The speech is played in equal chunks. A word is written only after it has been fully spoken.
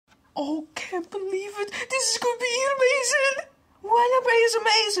Oh, can't believe it. This is gonna be amazing. What am I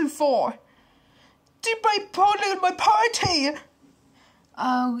amazing for? Did my partner at my party?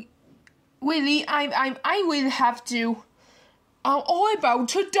 Really, I will have to. I'm all about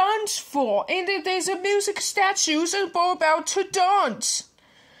to dance for. And there's a music statues and all about to dance.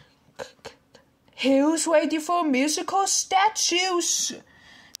 Who's waiting for musical statues?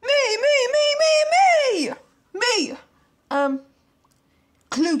 Me!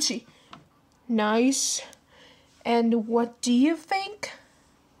 Clutchy. Nice. And what do you think?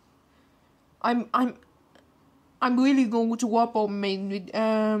 I'm really going to wobble mainly.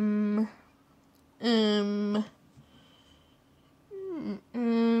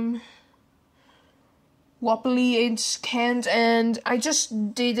 Wobbly and can't, and I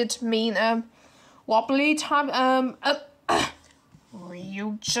just didn't mean wobbly time.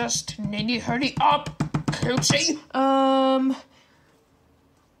 You just need to hurry up, Coochie.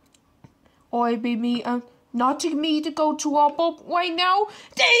 Or maybe not me to go to wobble right now.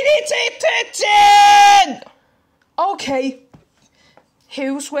 Okay.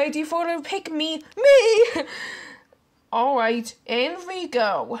 Who's waiting for to pick me? Me. All right, in we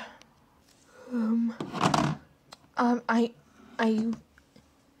go.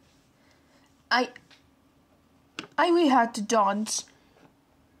 We had to dance.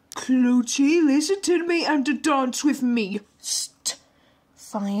 Clutchy, listen to me and dance with me.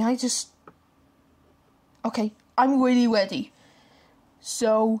 Fine, okay, I'm really ready.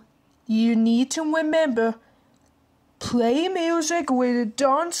 So, you need to remember, play music with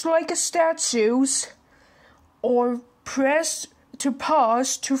dance like a statues, or press to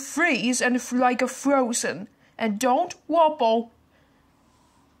pause to freeze and like a frozen, and don't wobble.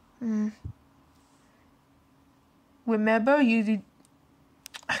 Remember,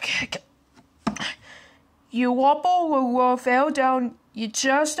 okay. You wobble or fell down. You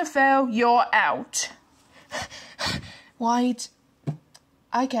just fell. You're out. Right.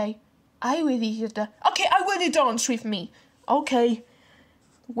 Okay. I will dance with me. Okay.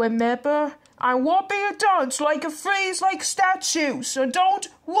 Remember, I won't be a dance like a freeze like statue, so don't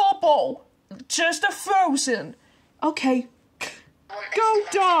wobble. Just a frozen. Okay. Go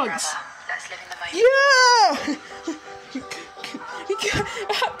dance. Yeah!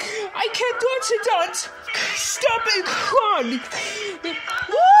 I can't dance. Stop it, run!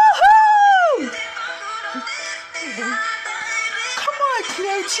 Woohoo! Come on,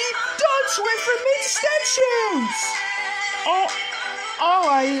 Clutchy, dance with me statues. Oh, all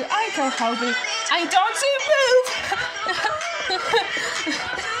right, I can help it. I don't move.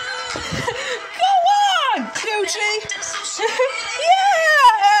 Go on, Clutchy.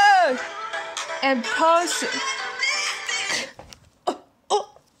 Yeah! And pause it.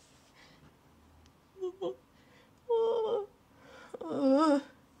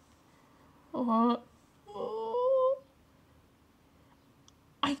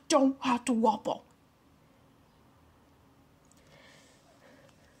 I don't have to wobble.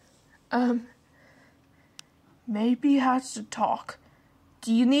 Maybe it has to talk.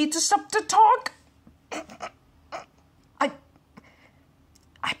 Do you need to stop to talk? I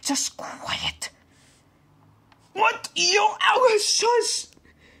just quit. What? You just...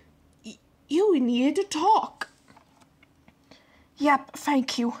 You need to talk. Yep,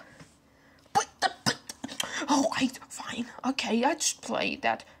 thank you. Oh, fine. Okay, I just played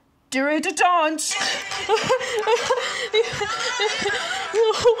that. During the dance. Oh,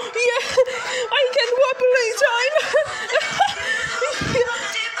 yeah, I can wobble anytime.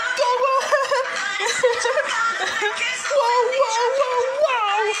 Go on.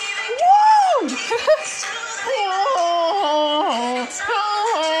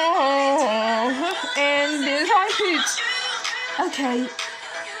 Whoa. And this I hit. Okay.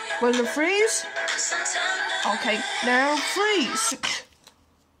 Will you freeze? Okay, now freeze.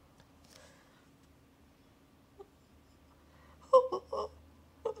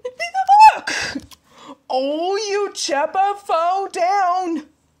 Oh, you chopper fall down.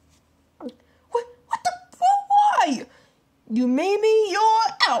 What why? You made me, you're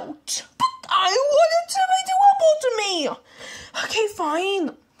out. But I wanted to make you wobble to me. Okay,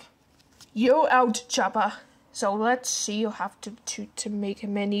 fine. You're out, chopper. So let's see, you have to make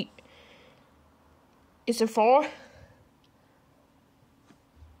many. Is it 4?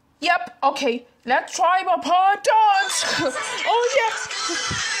 Yep, okay. Let's try my part dance. Oh, yeah.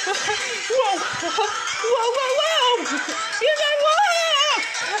 Whoa. You know what?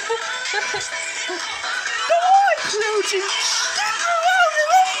 Come on, Clutchy. Stick around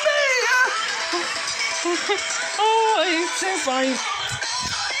with me. Oh, it's so fine.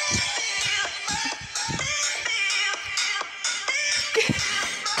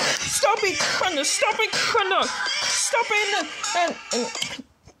 stop it,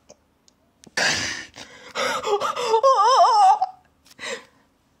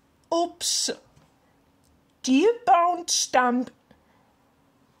 Oops. Dear bound stamp.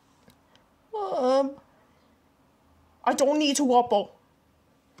 I don't need to wobble.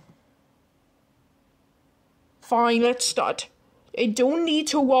 Fine, let's start. I don't need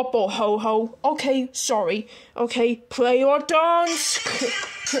to wobble, ho-ho. Okay, sorry. Okay, play or dance.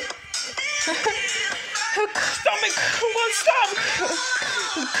 Stop.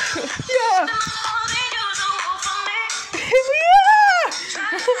 Yeah.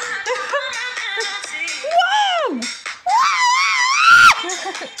 Wow!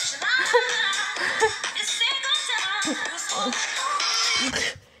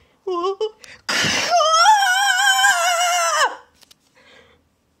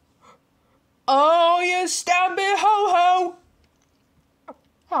 Oh, you stab it, ho-ho.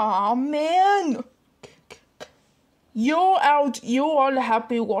 Aw, man. You're out. You're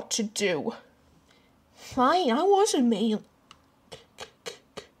unhappy what to do. Fine, I wasn't mean.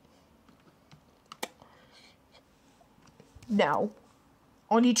 Now,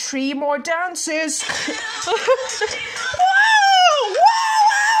 only 3 more dances. Whoa!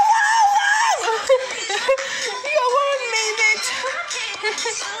 Come on, Maybit.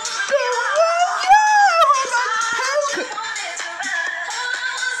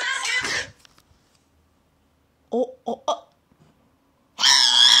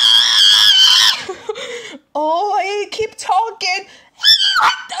 Oh, I keep talking.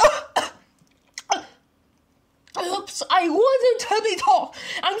 Oops, I wasn't telling talk.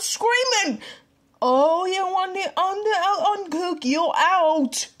 I'm screaming. Oh, you want it uncook? You're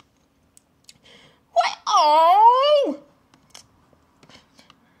out. What? Oh.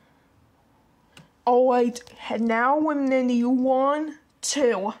 Oh wait. Now and then you 1,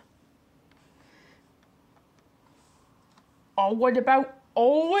 2. Oh, what about?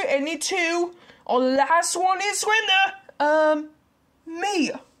 Oh, any 2? Oh, last one is winner.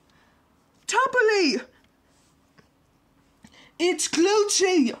 Me. Tuppily. It's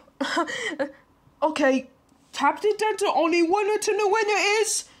Clutchy. Okay, tap the data. Only winner to the winner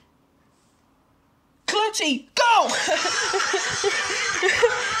is Clutchy. Go!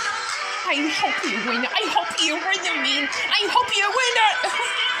 I hope you win. I hope you win, I hope you win it.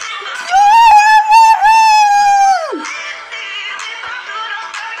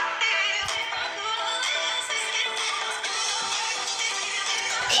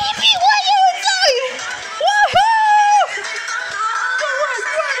 Keep it while you're inside. Woohoo! 1,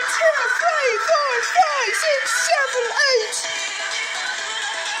 2, 3, 4, 5, 6, 7, 8.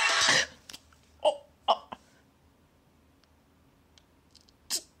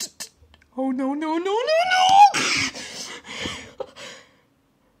 Oh no.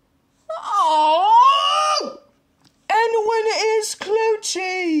 Oh! And winner is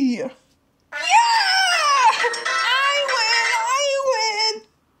Clutchy. Yeah! I win!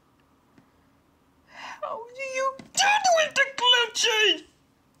 How do you do with the Clutchy?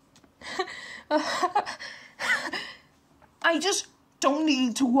 I just don't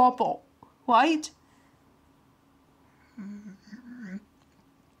need to wobble, right?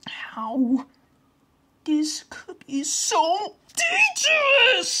 How? This could be so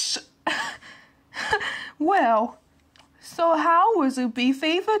dangerous! Well, so how was it be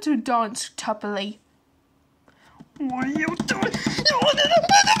favor to dance, Tuppily? What are you doing?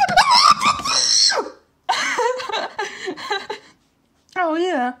 Oh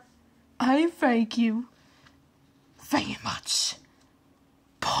yeah, I thank you very much,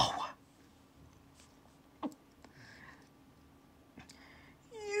 Paul.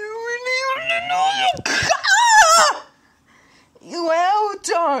 Well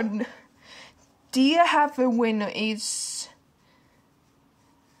done. Do you have a winner? It's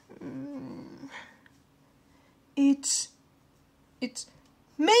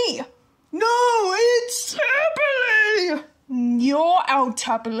me. No, it's Tuppily. You're out,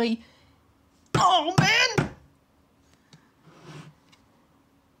 Tuppily. Oh man.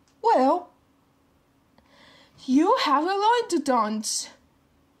 Well, you have a line to dance.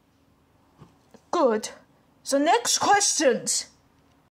 Good. So next questions.